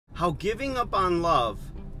How giving up on love,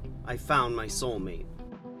 I found my soulmate.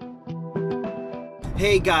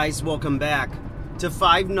 Hey guys, welcome back to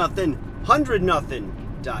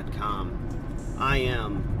 5nothing100nothing.com. I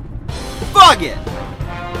am Fuck It!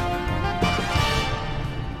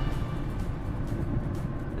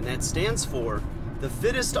 And that stands for the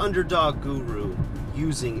fittest underdog guru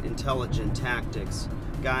using intelligent tactics.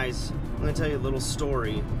 Guys, I'm going to tell you a little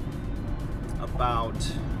story about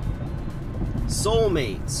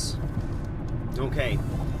soulmates. Okay,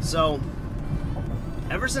 so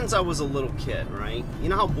ever since I was a little kid, right? You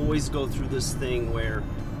know how boys go through this thing where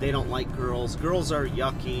they don't like girls, girls are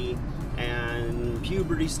yucky, and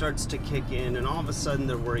puberty starts to kick in, and all of a sudden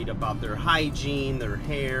they're worried about their hygiene, their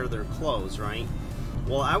hair, their clothes, right?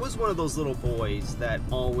 Well, I was one of those little boys that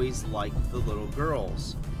always liked the little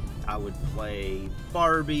girls. I would play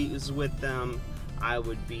Barbies with them. I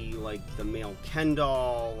would be like the male Ken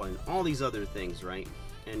doll and all these other things, right?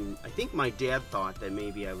 And I think my dad thought that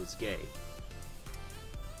maybe I was gay.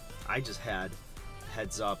 I just had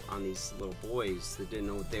heads up on these little boys that didn't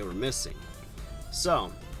know what they were missing.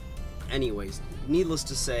 So, anyways, needless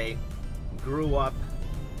to say, grew up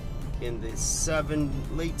in the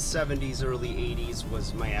late 70s, early 80s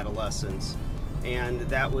was my adolescence. And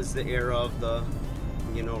that was the era of the,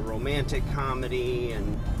 you know, romantic comedy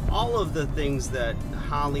and all of the things that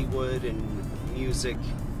Hollywood and music,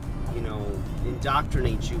 you know,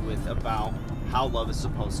 indoctrinate you with about how love is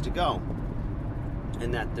supposed to go.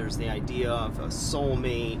 And that there's the idea of a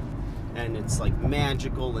soulmate, and it's like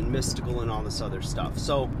magical and mystical and all this other stuff.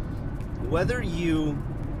 So whether you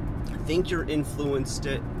think you're influenced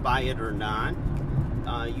by it or not,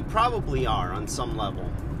 you probably are on some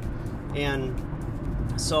level. And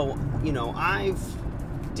so, you know, I've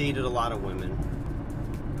dated a lot of women.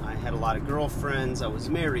 I had a lot of girlfriends. I was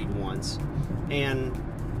married once. And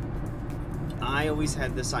I always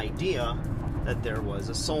had this idea that there was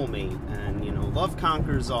a soulmate, and, you know, love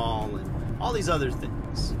conquers all, and all these other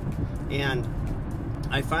things. And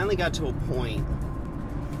I finally got to a point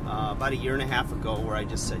about a year and a half ago where I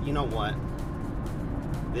just said, you know what?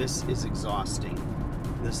 This is exhausting.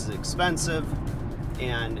 This is expensive,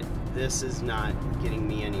 and this is not getting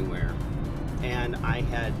me anywhere. And I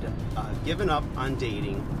had given up on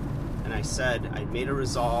dating, and I said I'd made a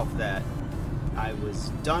resolve that I was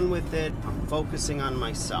done with it. I'm focusing on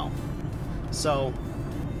myself. So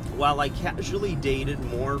while I casually dated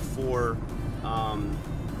more for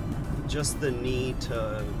just the need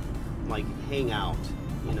to like hang out,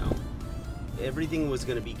 you know, everything was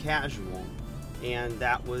going to be casual, and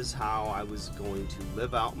that was how I was going to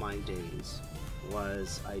live out my days.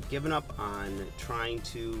 Was I'd given up on trying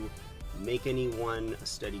to make anyone a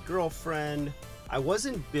steady girlfriend. I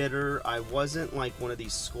wasn't bitter. I wasn't like one of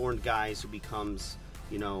these scorned guys who becomes,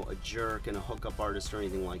 you know, a jerk and a hookup artist or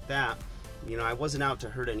anything like that. You know, I wasn't out to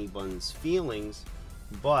hurt anyone's feelings,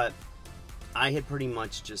 but I had pretty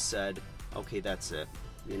much just said, okay, that's it.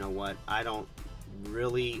 You know what? I don't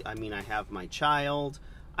really, I mean, I have my child.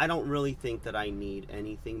 I don't really think that I need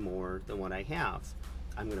anything more than what I have.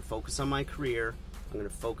 I'm going to focus on my career. I'm going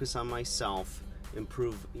to focus on myself,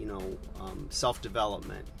 improve, you know,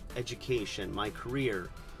 self-development, education, my career,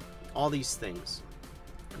 all these things.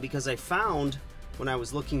 Because I found when I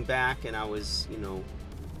was looking back and I was, you know,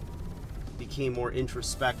 became more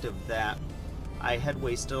introspective that I had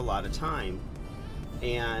wasted a lot of time,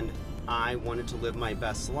 and I wanted to live my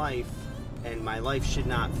best life, and my life should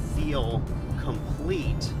not feel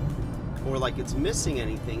complete or like it's missing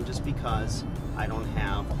anything just because I don't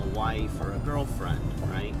have a wife or a girlfriend,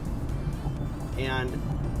 right? And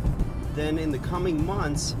then in the coming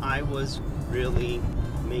months, I was really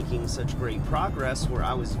making such great progress where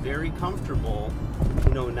I was very comfortable,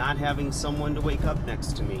 you know, not having someone to wake up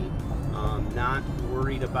next to me, not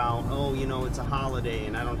worried about, oh, you know, it's a holiday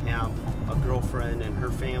and I don't have a girlfriend and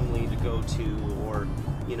her family to go to, or,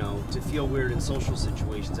 you know, to feel weird in social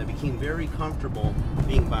situations. I became very comfortable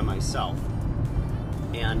being by myself,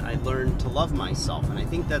 and I learned to love myself. And I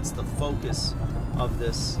think that's the focus of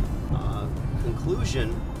this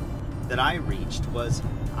conclusion that I reached, was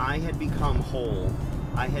I had become whole,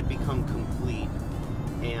 I had become complete,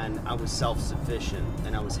 and I was self-sufficient,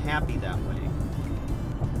 and I was happy that way.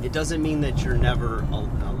 It doesn't mean that you're never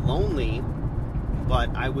lonely, but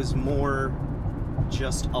I was more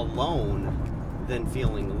just alone than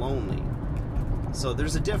feeling lonely. So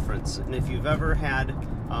there's a difference. And if you've ever had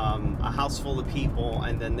a house full of people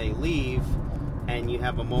and then they leave and you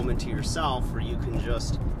have a moment to yourself where you can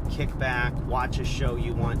just kick back, watch a show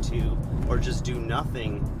you want to, or just do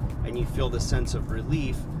nothing, and you feel the sense of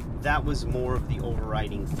relief, that was more of the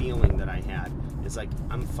overriding feeling that I had. It's like,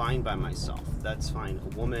 I'm fine by myself. That's fine.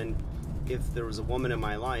 A woman, if there was a woman in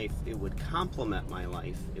my life, it would complement my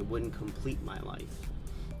life. It wouldn't complete my life.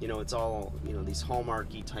 You know, it's all, you know, these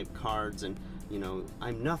Hallmarky type cards, and, you know,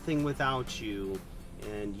 I'm nothing without you,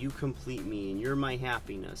 and you complete me, and you're my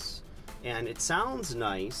happiness. And it sounds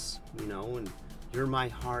nice, you know, and you're my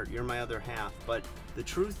heart, you're my other half, but the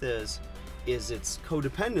truth is it's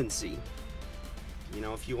codependency. You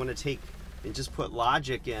know, if you want to take and just put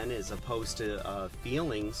logic in as opposed to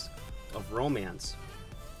feelings of romance.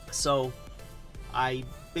 So I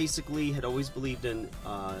basically had always believed in,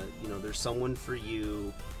 you know, there's someone for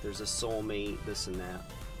you, there's a soulmate, this and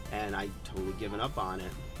that, and I totally given up on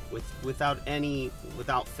it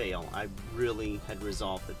without fail. I really had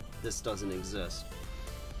resolved that this doesn't exist.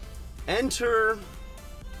 Enter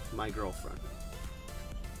my girlfriend.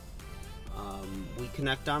 We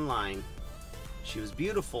connect online. She was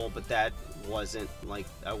beautiful, but that wasn't like,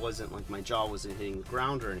 my jaw wasn't hitting the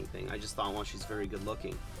ground or anything. I just thought, well, she's very good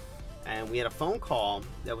looking. And we had a phone call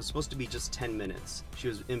that was supposed to be just 10 minutes. She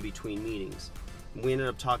was in between meetings. We ended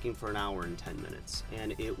up talking for an hour and 10 minutes,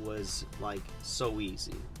 and it was like so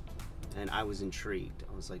easy. And I was intrigued.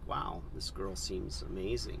 I was like, wow, this girl seems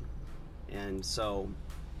amazing. And so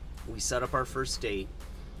we set up our first date,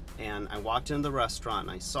 and I walked into the restaurant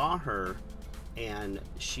and I saw her, and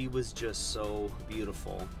she was just so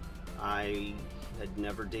beautiful. I had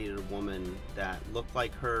never dated a woman that looked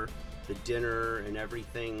like her. The dinner and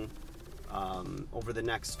everything, over the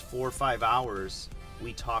next 4 or 5 hours,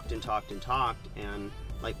 we talked and talked and talked, and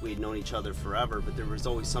like we had known each other forever, but there was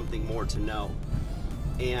always something more to know.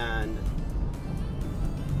 And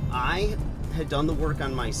I had done the work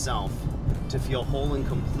on myself to feel whole and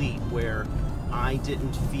complete, where I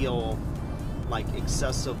didn't feel like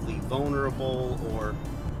excessively vulnerable, or,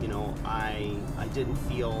 you know, I didn't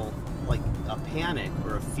feel like a panic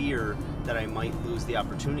or a fear that I might lose the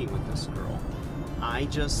opportunity with this girl. I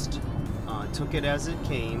just took it as it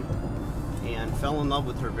came and fell in love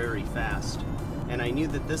with her very fast. And I knew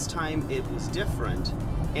that this time it was different.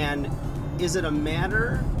 And is it a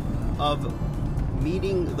matter of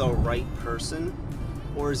meeting the right person,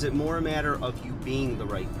 or is it more a matter of you being the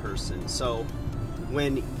right person? So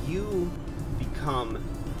when you become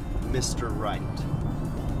Mr. Right,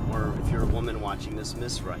 or if you're a woman watching this,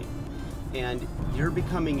 Miss Right, and you're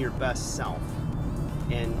becoming your best self,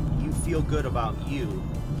 and you feel good about you,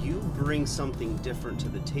 you bring something different to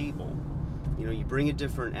the table. You know, you bring a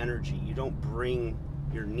different energy. You don't bring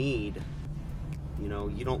your need. You know,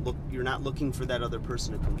 you're not looking for that other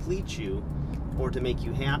person to complete you or to make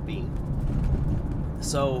you happy.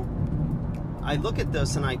 So I look at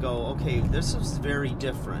this and I go, okay, this is very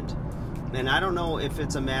different. And I don't know if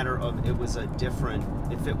it's a matter of if it was a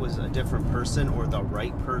different person or the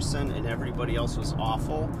right person and everybody else was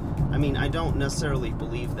awful. I mean, I don't necessarily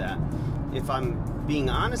believe that. If I'm being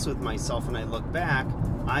honest with myself and I look back,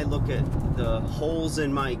 I look at the holes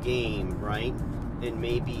in my game, right? And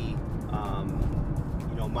maybe,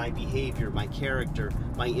 you know, my behavior, my character,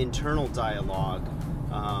 my internal dialogue,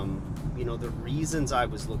 you know, the reasons I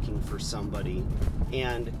was looking for somebody.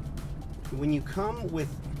 And when you come with,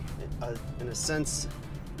 in a sense,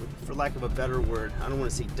 for lack of a better word, I don't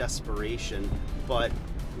want to say desperation, but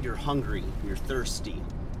you're hungry, you're thirsty,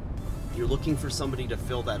 you're looking for somebody to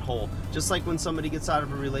fill that hole. Just like when somebody gets out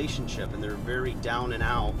of a relationship and they're very down and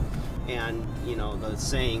out, and, you know, the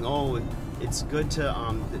saying, oh, it's good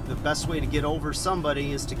to, the best way to get over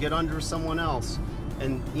somebody is to get under someone else.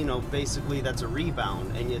 And, you know, basically that's a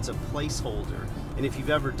rebound, and it's a placeholder. And if you've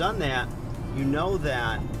ever done that, you know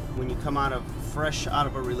that when you come fresh out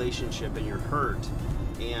of a relationship and you're hurt,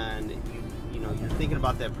 and you know, you're thinking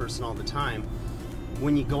about that person all the time,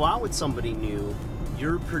 when you go out with somebody new,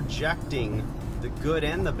 you're projecting the good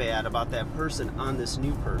and the bad about that person on this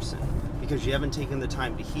new person, because you haven't taken the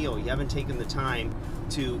time to heal. You haven't taken the time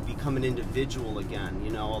to become an individual again. You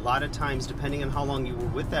know, a lot of times, depending on how long you were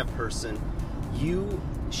with that person, you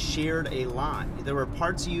shared a lot. There were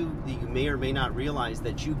parts of you that you may or may not realize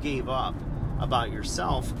that you gave up about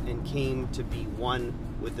yourself and came to be one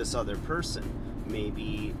with this other person.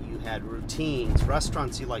 Maybe you had routines,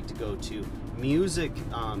 restaurants you like to go to, music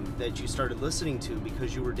that you started listening to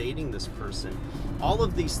because you were dating this person. All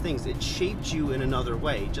of these things, it shaped you in another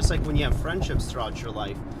way. Just like when you have friendships throughout your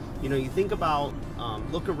life, you know, you think about,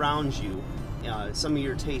 look around you, some of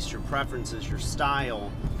your tastes, your preferences, your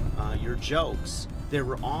style, your jokes, they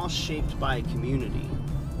were all shaped by a community.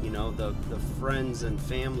 You know, the friends and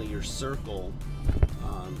family, your circle,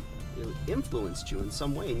 it influenced you in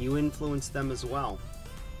some way, and you influenced them as well,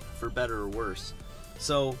 for better or worse.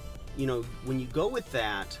 So, you know, when you go with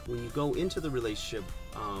that, when you go into the relationship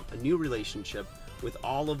a new relationship with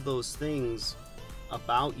all of those things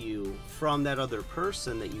about you from that other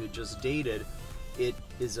person that you had just dated,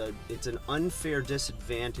 it's an unfair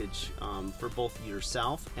disadvantage for both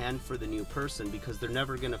yourself and for the new person, because they're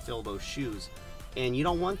never going to fill those shoes, and you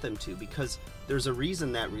don't want them to, because there's a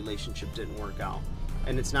reason that relationship didn't work out.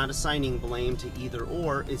 And it's not assigning blame to either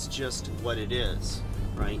or, it's just what it is,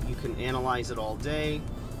 right? You can analyze it all day.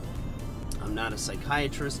 I'm not a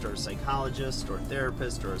psychiatrist or a psychologist or a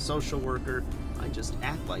therapist or a social worker. I just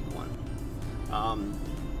act like one.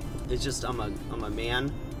 It's just I'm a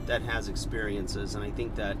man that has experiences, and I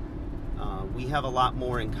think that we have a lot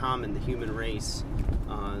more in common, the human race,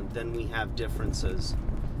 than we have differences.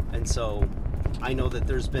 And so I know that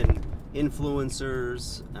there's been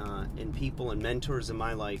influencers and people and mentors in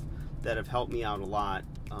my life that have helped me out a lot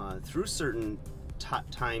through certain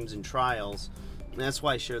times and trials, and that's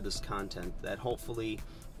why I share this content, that hopefully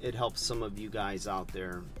it helps some of you guys out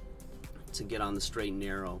there to get on the straight and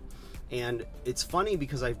narrow. And it's funny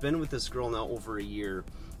because I've been with this girl now over a year,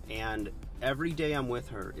 and every day I'm with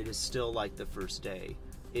her, it is still like the first day.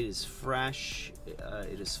 It is fresh,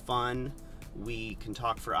 it is fun, we can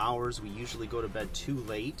talk for hours. We usually go to bed too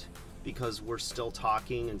late because we're still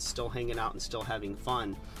talking and still hanging out and still having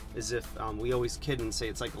fun, as if we always kid and say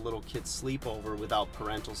it's like a little kid sleepover without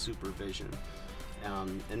parental supervision.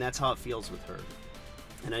 And that's how it feels with her.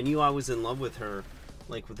 And I knew I was in love with her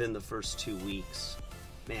like within the first 2 weeks.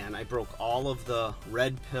 Man, I broke all of the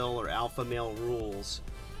red pill or alpha male rules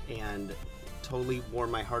and totally wore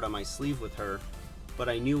my heart on my sleeve with her, but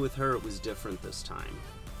I knew with her it was different this time.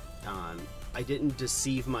 I didn't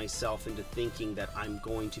deceive myself into thinking that I'm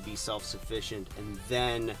going to be self-sufficient and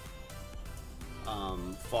then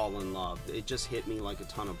fall in love. It just hit me like a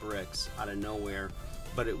ton of bricks out of nowhere,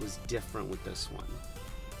 but it was different with this one.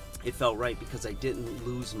 It felt right because I didn't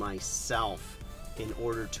lose myself in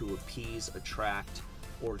order to appease, attract,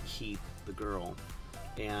 or keep the girl.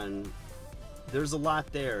 And there's a lot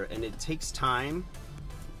there, and it takes time.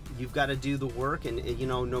 You've got to do the work, and you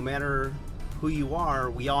know, no matter who you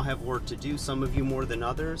are, we all have work to do, some of you more than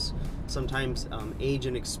others. Sometimes age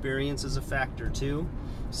and experience is a factor too.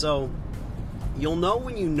 So you'll know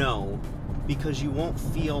when you know, because you won't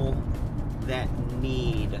feel that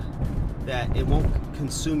need, that it won't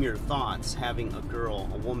consume your thoughts having a girl,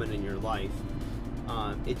 a woman in your life.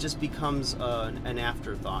 It just becomes an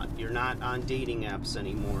afterthought. You're not on dating apps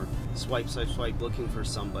anymore, swipe, swipe, swipe, looking for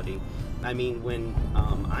somebody. I mean, when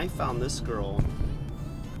I found this girl,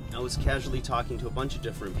 I was casually talking to a bunch of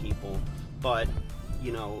different people, but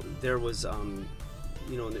you know, there was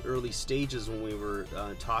you know, in the early stages when we were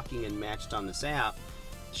talking and matched on this app,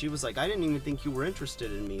 she was like, I didn't even think you were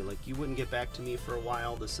interested in me, like you wouldn't get back to me for a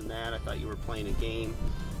while, this and that, I thought you were playing a game.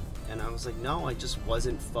 And I was like, no, I just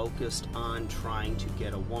wasn't focused on trying to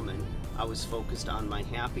get a woman. I was focused on my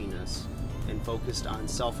happiness and focused on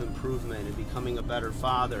self-improvement and becoming a better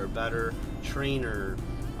father, a better trainer,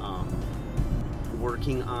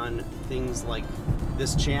 working on things like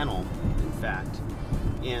this channel, in fact,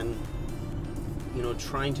 and you know,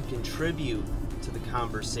 trying to contribute to the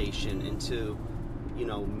conversation and to, you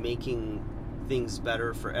know, making things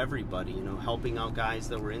better for everybody, you know, helping out guys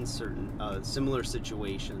that were in certain similar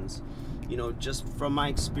situations, you know, just from my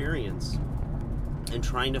experience, and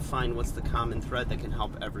trying to find what's the common thread that can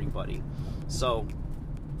help everybody. So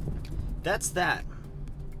that's that.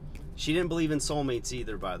 She didn't believe in soulmates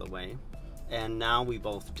either, by the way, and now we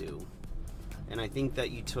both do. And I think that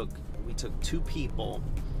we took two people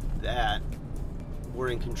that were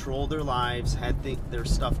in control of their lives, had their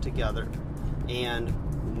stuff together, and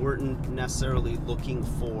weren't necessarily looking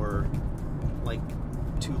for like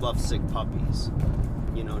two lovesick puppies,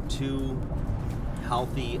 you know, two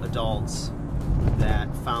healthy adults that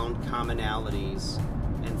found commonalities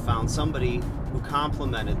and found somebody who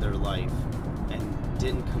complemented their life and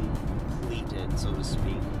didn't complete it, so to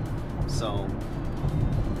speak. So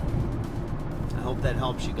I hope that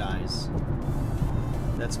helps you guys.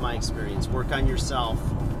 That's my experience. Work on yourself.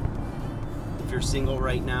 If you're single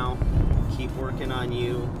right now, keep working on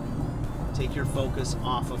you. Take your focus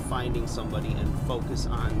off of finding somebody and focus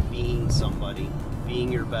on being somebody,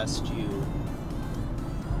 being your best you,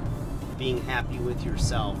 being happy with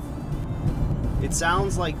yourself. It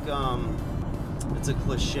sounds like it's a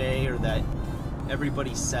cliche, or that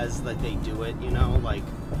everybody says that they do it, you know, like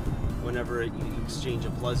whenever you exchange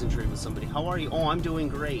a pleasantry with somebody, how are you? Oh, I'm doing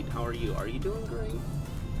great. How are you? Are you doing great?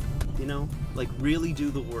 You know, like really do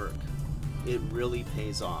the work. It really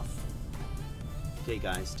pays off. Okay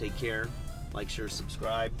guys, take care. Like, share,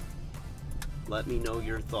 subscribe. Let me know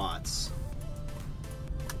your thoughts.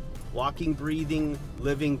 Walking, breathing,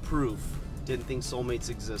 living proof. Didn't think soulmates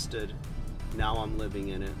existed. Now I'm living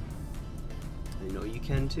in it. I know you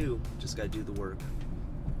can too. Just gotta do the work.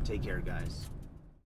 Take care, guys.